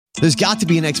There's got to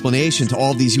be an explanation to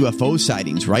all of these UFO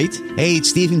sightings, right? Hey,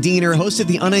 it's Stephen Diener, host of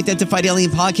the Unidentified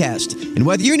Alien Podcast. And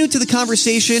whether you're new to the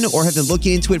conversation or have been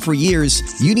looking into it for years,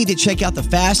 you need to check out the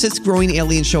fastest growing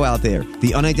alien show out there,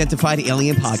 the Unidentified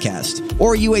Alien Podcast,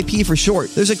 or UAP for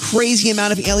short. There's a crazy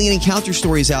amount of alien encounter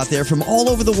stories out there from all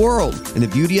over the world. And the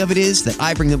beauty of it is that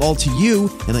I bring them all to you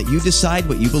and let you decide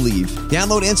what you believe.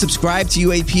 Download and subscribe to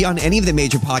UAP on any of the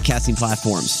major podcasting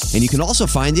platforms. And you can also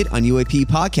find it on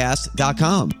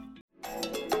UAPpodcast.com.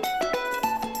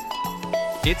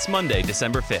 It's Monday,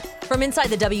 December 5th. From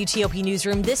inside the WTOP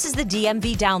newsroom, this is the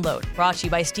DMV Download, brought to you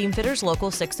by Steamfitters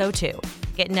Local 602.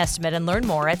 Get an estimate and learn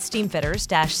more at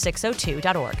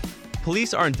steamfitters-602.org.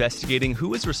 Police are investigating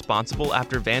who is responsible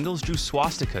after vandals drew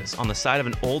swastikas on the side of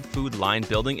an old Food Line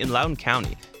building in Loudoun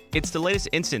County. It's the latest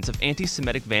instance of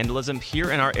anti-Semitic vandalism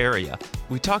here in our area.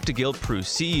 We talked to Gil Preuss,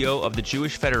 CEO of the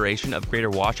Jewish Federation of Greater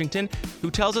Washington,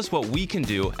 who tells us what we can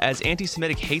do as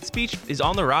anti-Semitic hate speech is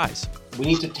on the rise. We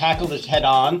need to tackle this head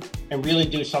on and really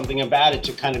do something about it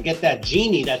to kind of get that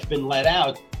genie that's been let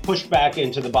out pushed back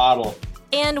into the bottle.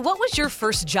 And what was your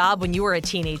first job when you were a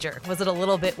teenager? Was it a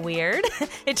little bit weird?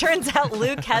 It turns out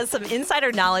Luke has some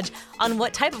insider knowledge on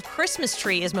what type of Christmas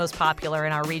tree is most popular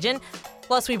in our region.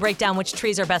 Plus, we break down which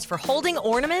trees are best for holding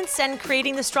ornaments and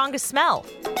creating the strongest smell.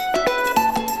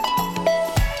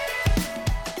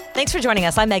 Thanks for joining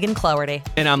us. I'm Megan Cloherty.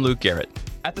 And I'm Luke Garrett.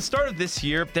 At the start of this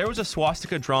year, there was a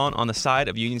swastika drawn on the side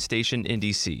of Union Station in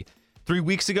D.C. 3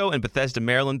 weeks ago in Bethesda,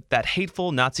 Maryland, that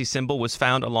hateful Nazi symbol was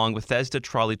found along Bethesda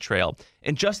Trolley Trail.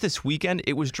 And just this weekend,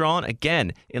 it was drawn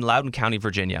again in Loudoun County,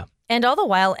 Virginia. And all the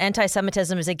while,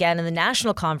 anti-Semitism is again in the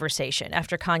national conversation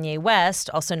after Kanye West,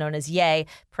 also known as Ye,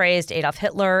 praised Adolf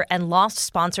Hitler and lost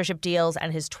sponsorship deals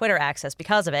and his Twitter access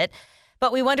because of it.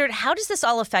 But we wondered, how does this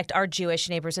all affect our Jewish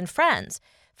neighbors and friends?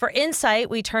 For insight,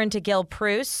 we turn to Gil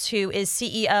Preuss, who is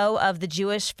CEO of the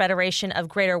Jewish Federation of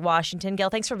Greater Washington. Gil,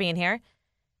 thanks for being here.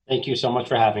 Thank you so much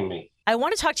for having me. I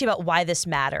want to talk to you about why this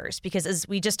matters, because as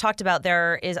we just talked about,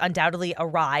 there is undoubtedly a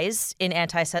rise in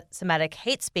anti-Semitic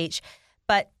hate speech.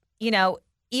 But, you know,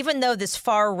 even though this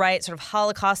far right sort of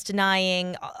Holocaust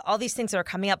denying, all these things that are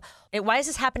coming up, why is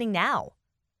this happening now?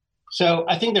 So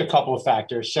I think there are a couple of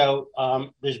factors. So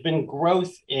there's been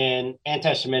growth in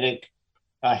anti-Semitic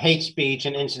hate speech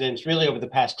and incidents really over the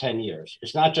past 10 years.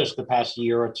 It's not just the past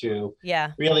year or two.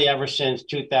 Yeah. Really, ever since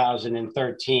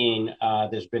 2013,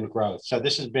 there's been growth. So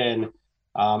this has been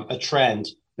a trend.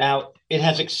 Now, it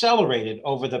has accelerated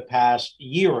over the past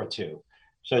year or two.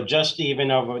 So just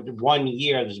even over 1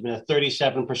 year, there's been a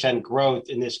 37% growth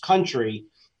in this country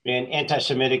in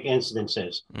anti-Semitic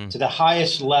incidences to the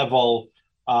highest level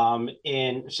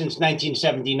since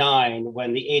 1979,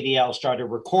 when the ADL started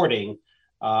recording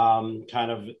kind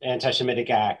of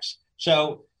anti-Semitic acts.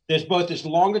 So there's both this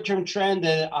longer term trend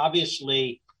that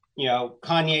obviously, you know,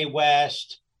 Kanye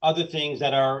West, other things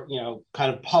that are, you know,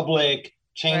 kind of public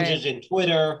changes in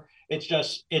Twitter.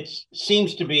 It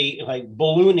seems to be like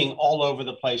ballooning all over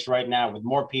the place right now, with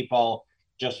more people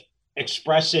just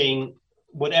expressing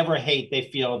whatever hate they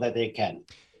feel that they can.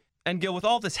 And Gil, with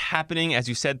all this happening, as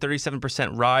you said,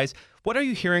 37% rise, what are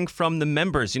you hearing from the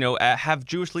members? You know, have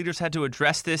Jewish leaders had to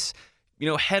address this, you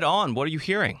know, head on? What are you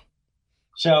hearing?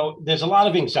 So there's a lot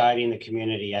of anxiety in the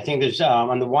community. I think there's,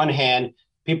 on the one hand,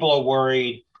 people are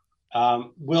worried,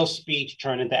 will speech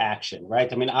turn into action, right?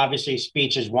 I mean, obviously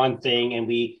speech is one thing and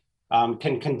we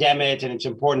can condemn it and it's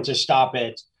important to stop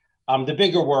it. The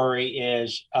bigger worry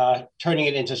is turning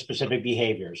it into specific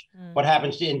behaviors. What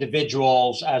happens to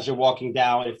individuals as they're walking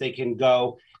down, if they can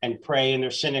go and pray in their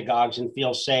synagogues and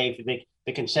feel safe, if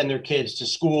they can send their kids to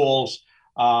schools,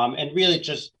 and really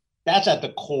just that's at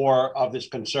the core of this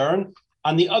concern.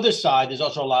 On the other side, there's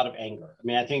also a lot of anger. I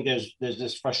mean, I think there's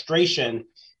this frustration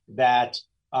that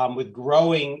with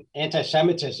growing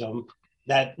anti-Semitism,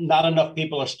 that not enough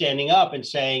people are standing up and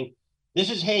saying, this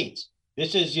is hate.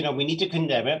 This is, you know, we need to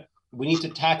condemn it. We need to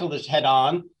tackle this head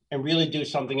on and really do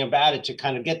something about it to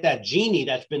kind of get that genie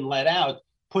that's been let out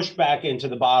pushed back into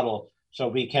the bottle so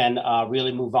we can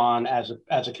really move on as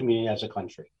a community, as a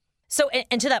country. So,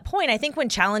 and to that point, I think when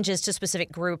challenges to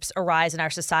specific groups arise in our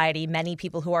society, many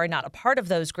people who are not a part of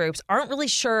those groups aren't really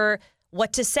sure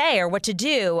what to say or what to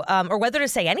do, or whether to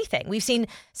say anything. We've seen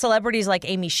celebrities like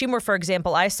Amy Schumer, for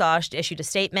example, I saw issued a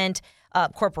statement.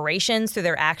 Corporations, through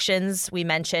their actions, we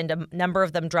mentioned a number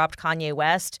of them dropped Kanye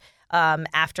West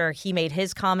after he made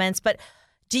his comments. But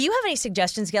do you have any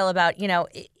suggestions, Gil, about, you know,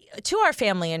 to our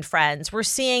family and friends, we're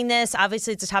seeing this,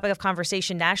 obviously it's a topic of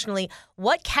conversation nationally.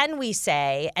 What can we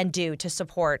say and do to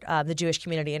support the Jewish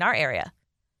community in our area?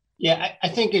 Yeah, I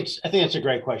think it's a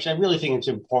great question. I really think it's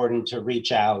important to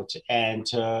reach out and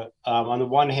to, on the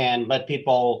one hand, let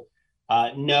people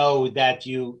know that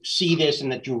you see this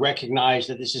and that you recognize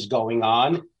that this is going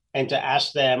on, and to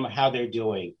ask them how they're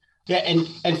doing. Yeah,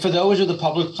 and for those of the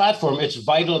public platform, it's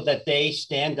vital that they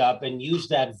stand up and use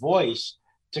that voice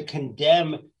to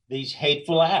condemn these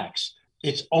hateful acts.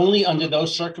 It's only under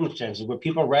those circumstances where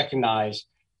people recognize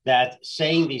that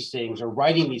saying these things or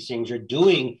writing these things or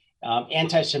doing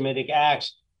anti-Semitic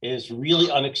acts is really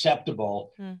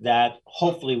unacceptable, that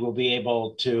hopefully we'll be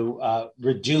able to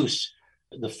reduce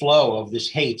the flow of this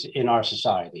hate in our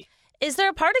society. Is there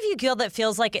a part of you, Gil, that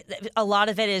feels like a lot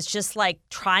of it is just like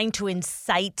trying to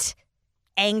incite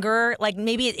anger? Like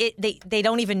maybe they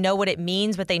don't even know what it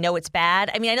means, but they know it's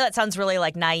bad. I mean, I know that sounds really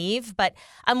like naive, but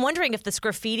I'm wondering if this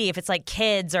graffiti, if it's like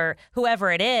kids or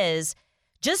whoever it is,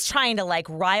 just trying to like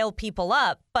rile people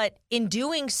up, but in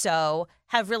doing so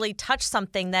have really touched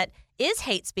something that is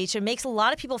hate speech and makes a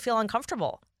lot of people feel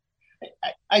uncomfortable.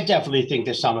 I definitely think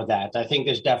there's some of that. I think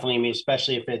there's definitely, I mean,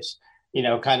 especially if it's,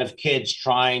 kind of kids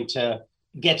trying to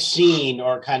get seen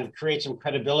or kind of create some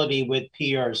credibility with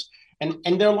peers. And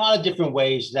there are a lot of different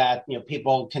ways that,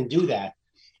 people can do that.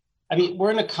 I mean,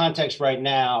 we're in a context right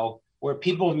now where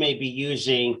people may be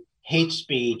using hate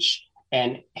speech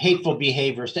and hateful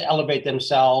behaviors to elevate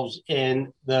themselves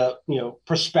in the,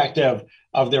 perspective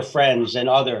of their friends and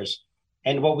others.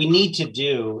 And what we need to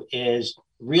do is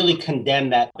really condemn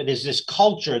that. It is this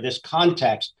culture, this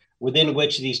context within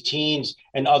which these teens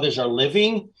and others are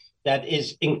living that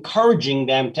is encouraging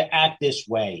them to act this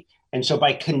way. And so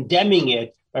by condemning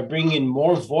it, by bringing in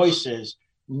more voices,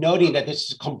 noting that this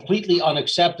is completely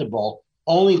unacceptable,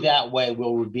 only that way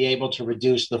will we be able to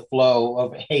reduce the flow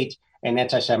of hate and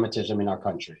anti-Semitism in our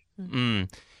country.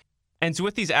 Mm. And so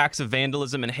with these acts of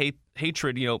vandalism and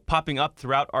hatred, popping up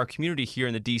throughout our community here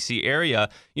in the D.C. area,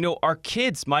 our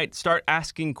kids might start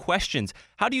asking questions.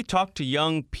 How do you talk to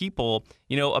young people,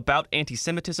 about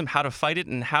anti-Semitism, how to fight it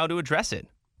and how to address it?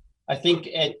 I think,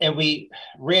 and we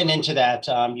ran into that.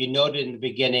 You noted in the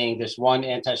beginning, this one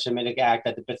anti-Semitic act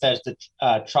at the Bethesda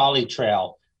trolley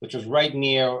trail, which was right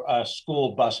near a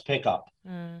school bus pickup.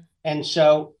 Mm. And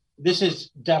so this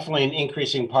is definitely an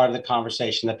increasing part of the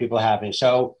conversation that people are having.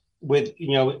 So with,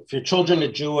 if your children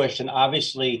are Jewish, and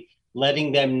obviously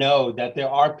letting them know that there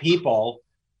are people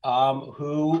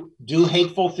who do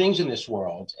hateful things in this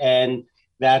world, and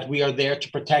that we are there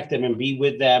to protect them and be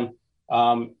with them,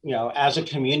 as a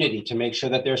community to make sure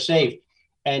that they're safe.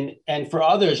 And for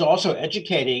others, also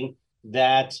educating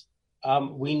that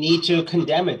we need to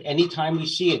condemn it. Anytime we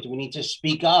see it, we need to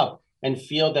speak up and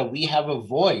feel that we have a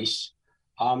voice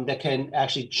that can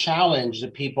actually challenge the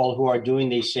people who are doing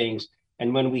these things.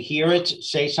 And when we hear it,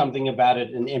 say something about it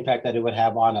and the impact that it would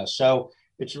have on us. So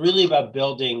it's really about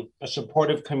building a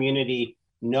supportive community,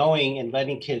 knowing and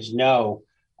letting kids know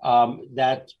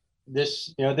that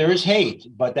this, there is hate,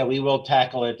 but that we will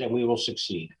tackle it and we will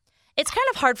succeed. It's kind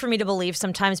of hard for me to believe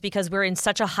sometimes because we're in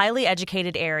such a highly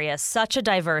educated area, such a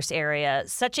diverse area,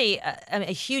 such a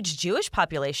huge Jewish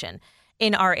population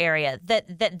in our area,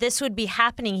 that this would be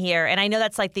happening here. And I know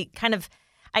that's like the kind of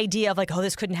idea of like, oh,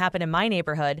 this couldn't happen in my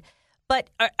neighborhood. But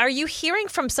are you hearing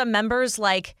from some members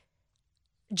like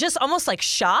just almost like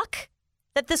shock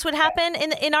that this would happen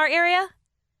in our area?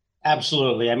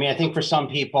 Absolutely. I mean, I think for some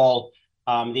people,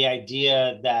 the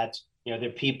idea that, there are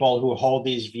people who hold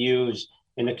these views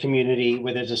in a community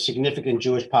where there's a significant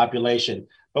Jewish population,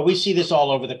 but we see this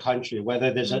all over the country,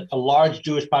 whether there's a large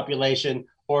Jewish population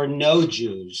or no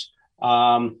Jews,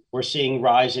 we're seeing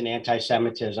rise in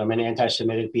anti-Semitism and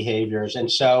anti-Semitic behaviors.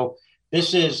 And so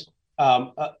this is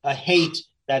a hate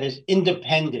that is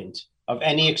independent of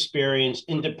any experience,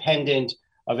 independent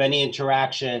of any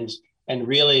interactions, and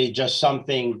really just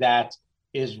something that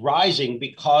is rising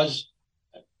because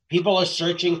people are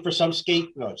searching for some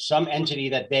scapegoat, some entity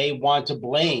that they want to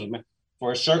blame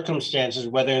for circumstances,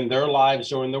 whether in their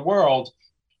lives or in the world.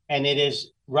 And it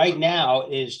is right now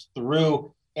is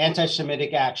through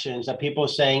anti-Semitic actions that people are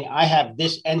saying, I have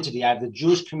this entity, I have the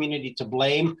Jewish community to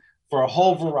blame for a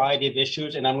whole variety of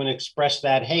issues, and I'm going to express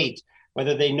that hate,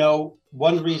 whether they know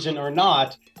one reason or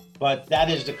not, but that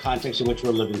is the context in which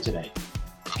we're living today.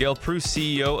 Gail Preuss,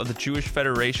 CEO of the Jewish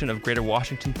Federation of Greater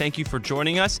Washington, thank you for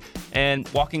joining us and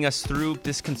walking us through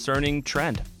this concerning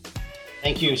trend.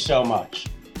 Thank you so much.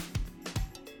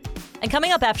 And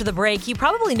coming up after the break, you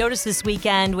probably noticed this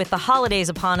weekend with the holidays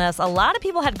upon us, a lot of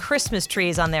people had Christmas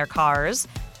trees on their cars.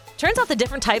 Turns out the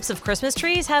different types of Christmas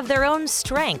trees have their own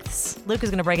strengths. Luke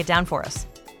is going to break it down for us.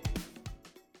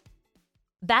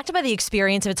 Backed by the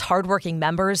experience of its hardworking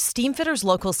members, Steamfitters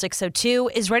Local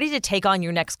 602 is ready to take on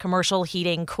your next commercial,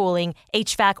 heating, cooling,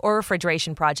 HVAC, or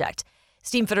refrigeration project.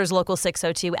 Steamfitters Local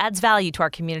 602 adds value to our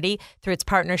community through its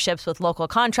partnerships with local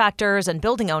contractors and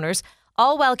building owners,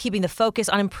 all while keeping the focus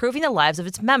on improving the lives of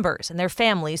its members and their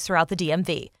families throughout the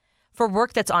DMV. For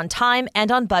work that's on time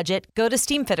and on budget, go to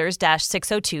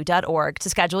steamfitters-602.org to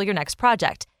schedule your next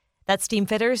project. That's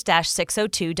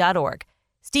steamfitters-602.org.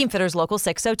 Steamfitters Local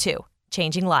 602.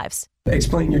 Changing lives.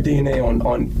 Explain your DNA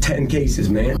on 10 cases,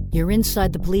 man. You're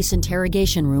inside the police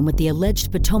interrogation room with the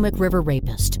alleged Potomac River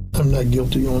rapist. I'm not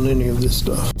guilty on any of this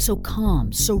stuff. So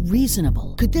calm, so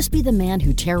reasonable. Could this be the man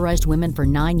who terrorized women for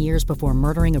 9 years before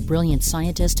murdering a brilliant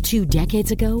scientist 2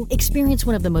 decades ago? Experience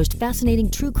one of the most fascinating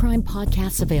true crime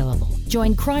podcasts available.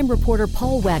 Join crime reporter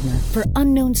Paul Wagner for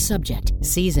Unknown Subject,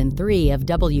 Season 3 of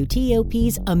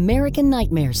WTOP's American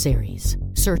Nightmare series.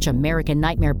 Search American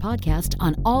Nightmare Podcast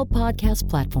on all podcast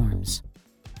platforms.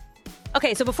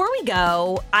 Okay, so before we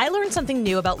go, I learned something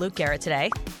new about Luke Garrett today.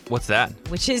 What's that?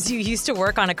 Which is you used to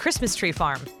work on a Christmas tree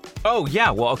farm. Oh,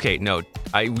 yeah. Well, okay, no.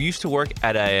 I used to work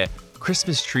at a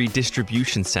Christmas tree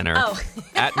distribution center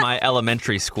at my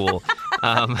elementary school,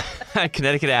 at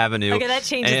Connecticut Avenue. Okay, that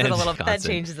changes it a little bit. A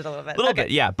little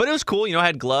bit, yeah. But it was cool. I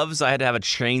had gloves. I had to have a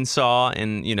chainsaw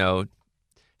and,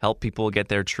 help people get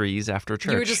their trees after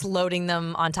church. You were just loading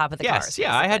them on top of the cars.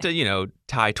 Yeah, I had to,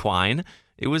 tie twine.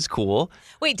 It was cool.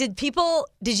 Wait, did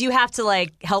you have to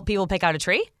help people pick out a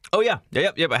tree? Oh, yeah.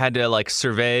 Yep. I had to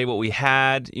survey what we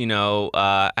had.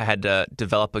 I had to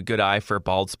develop a good eye for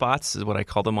bald spots is what I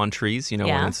call them on trees, when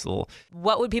it's a little.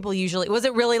 What would people usually, was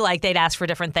it really they'd ask for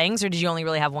different things or did you only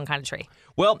really have one kind of tree?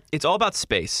 Well, it's all about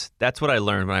space. That's what I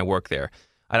learned when I worked there.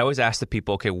 I'd always ask the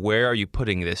people, okay, where are you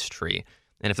putting this tree?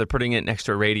 And if they're putting it next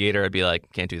to a radiator, I'd be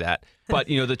like, can't do that. But,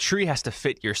 the tree has to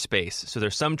fit your space. So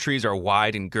there's some trees are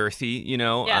wide and girthy,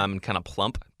 kind of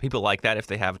plump. People like that if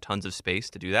they have tons of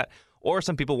space to do that. Or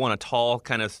some people want a tall,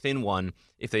 kind of thin one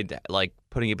if they like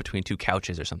putting it between two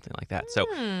couches or something like that. So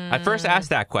I first asked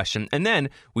that question. And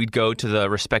then we'd go to the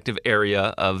respective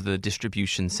area of the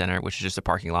distribution center, which is just a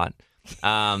parking lot.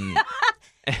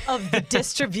 Of the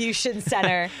distribution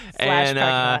center / parking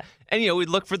lot. And, we'd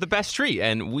look for the best tree.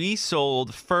 And we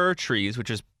sold fir trees, which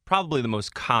is probably the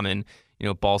most common,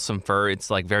 balsam fir. It's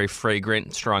very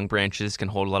fragrant, strong branches, can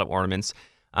hold a lot of ornaments.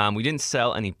 We didn't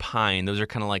sell any pine. Those are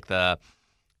kind of like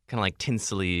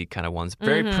tinsely kind of ones.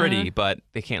 Very pretty, but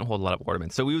they can't hold a lot of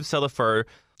ornaments. So we would sell the fir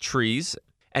trees.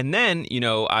 And then,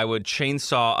 I would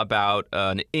chainsaw about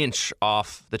an inch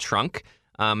off the trunk.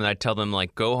 And I'd tell them,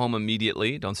 go home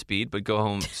immediately. Don't speed, but go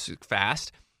home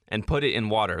fast. And put it in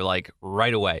water,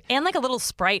 right away. And a little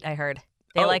Sprite, I heard.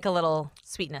 They like a little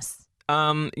sweetness.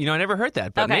 I never heard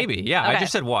that, but maybe. Yeah, okay. I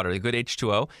just said water, the good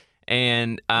H2O.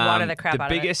 And water the crap out of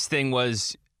it. The biggest thing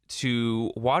was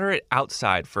to water it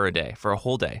outside for a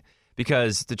whole day,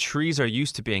 because the trees are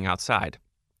used to being outside,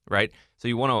 right? So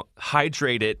you want to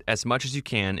hydrate it as much as you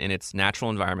can in its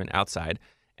natural environment outside.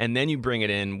 And then you bring it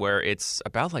in where it's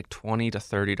about 20 to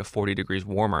 30 to 40 degrees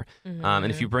warmer. And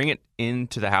if you bring it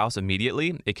into the house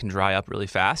immediately, it can dry up really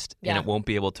fast and it won't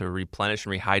be able to replenish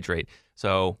and rehydrate.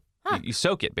 So you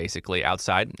soak it basically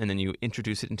outside and then you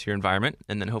introduce it into your environment.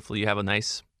 And then hopefully you have a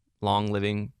nice, long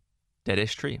living,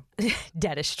 deadish tree.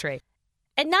 Deadish tree.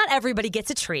 And not everybody gets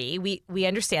a tree. We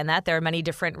understand that. There are many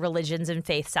different religions and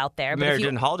faiths out there.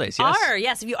 American holidays,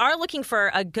 yes. If you are looking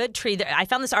for a good tree, I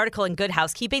found this article in Good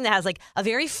Housekeeping that has a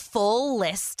very full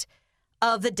list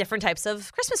of the different types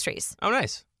of Christmas trees. Oh,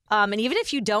 nice. And even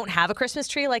if you don't have a Christmas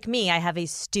tree like me, I have a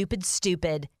stupid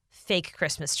fake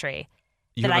Christmas tree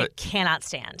that I cannot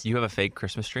stand. You have a fake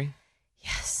Christmas tree?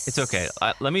 Yes. It's okay.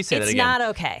 Let me say that again. It's not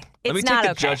okay. Let me take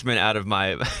the judgment out of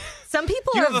my... Some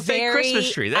people you are have a fake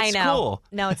Christmas tree. That's I know. Cool.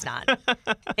 No, it's not.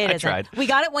 It isn't. Tried. We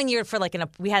got it one year for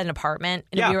we had an apartment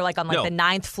and we were on the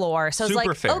 9th floor. So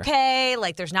Super it's fair. Okay,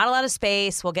 there's not a lot of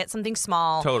space. We'll get something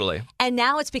small. Totally. And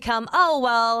now it's become,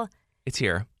 it's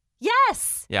here.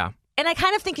 Yes. Yeah. And I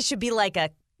kind of think it should be I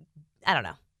don't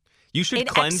know. You should an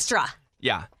cleanse. Extra.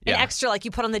 Yeah. An extra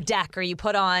you put on the deck or you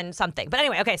put on something. But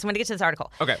anyway, okay, so I'm going to get to this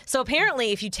article. Okay. So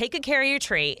apparently if you take good care of your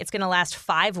tree, it's going to last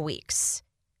 5 weeks,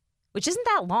 which isn't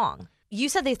that long. You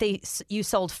said you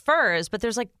sold firs, but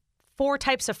there's 4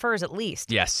 types of firs at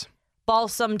least. Yes.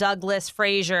 Balsam, Douglas,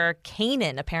 Fraser,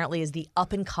 Canaan apparently is the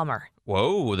up-and-comer.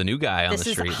 Whoa, the new guy on the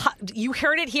street. You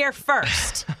heard it here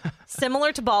first.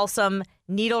 Similar to balsam,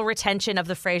 needle retention of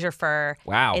the Fraser fir.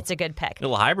 Wow. It's a good pick.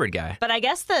 Little hybrid guy. But I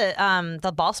guess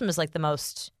the balsam is the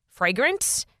most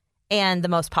fragrant and the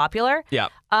most popular. Yeah.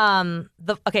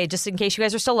 Okay, just in case you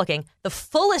guys are still looking, the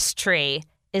fullest tree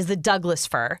is the Douglas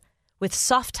fir, with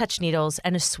soft touch needles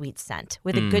and a sweet scent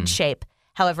with a good shape.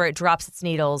 However, it drops its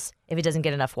needles if it doesn't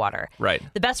get enough water. Right.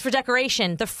 The best for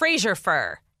decoration, the Fraser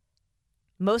fir.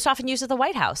 Most often used at the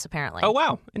White House, apparently. Oh,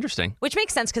 wow. Interesting. Which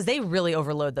makes sense because they really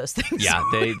overload those things. Yeah,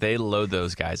 they load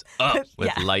those guys up with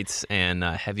lights and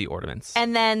heavy ornaments.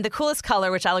 And then the coolest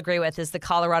color, which I'll agree with, is the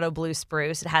Colorado blue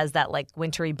spruce. It has that like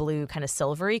wintry blue kind of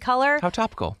silvery color. How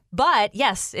topical. But,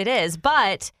 yes, it is.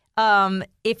 But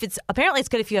if it's apparently it's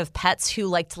good if you have pets who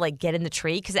like to like get in the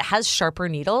tree because it has sharper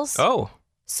needles. Oh.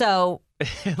 So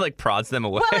it like prods them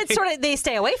away. Well, it's sort of they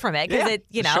stay away from it because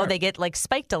they get like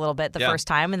spiked a little bit the first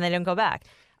time and they don't go back.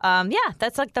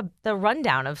 That's like the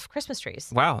rundown of Christmas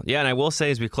trees. Wow. Yeah, and I will say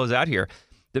as we close out here,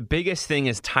 the biggest thing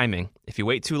is timing. If you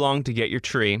wait too long to get your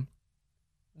tree,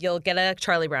 you'll get a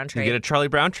Charlie Brown tree. You get a Charlie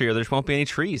Brown tree or there just won't be any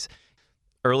trees.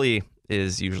 Early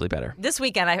is usually better. This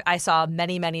weekend I saw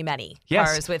many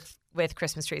cars with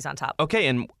Christmas trees on top. Okay,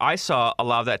 and I saw a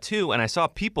lot of that too, and I saw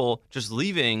people just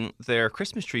leaving their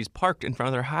Christmas trees parked in front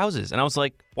of their houses, and I was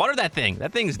like, water that thing.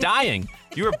 That thing's dying.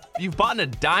 You've bought a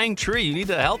dying tree. You need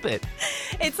to help it.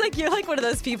 It's like you're like one of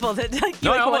those people that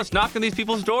I almost knocked on these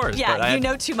people's doors. Yeah, you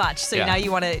know too much, so now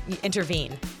you want to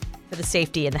intervene for the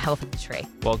safety and the health of the tree.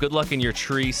 Well, good luck in your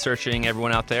tree searching,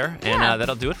 everyone out there, and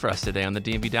that'll do it for us today on the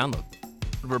DMV Download.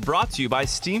 We're brought to you by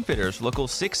Steamfitters, Local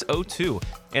 602,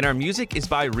 and our music is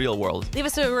by Real World. Leave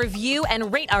us a review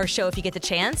and rate our show if you get the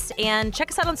chance, and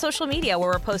check us out on social media where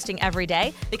we're posting every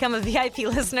day. Become a VIP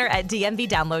listener at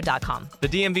dmvdownload.com. The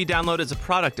DMV Download is a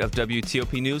product of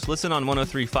WTOP News. Listen on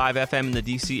 103.5 FM in the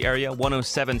D.C. area,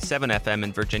 107.7 FM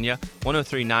in Virginia,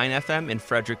 103.9 FM in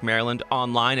Frederick, Maryland,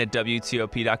 online at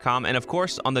WTOP.com, and of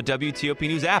course on the WTOP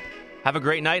News app. Have a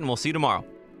great night, and we'll see you tomorrow.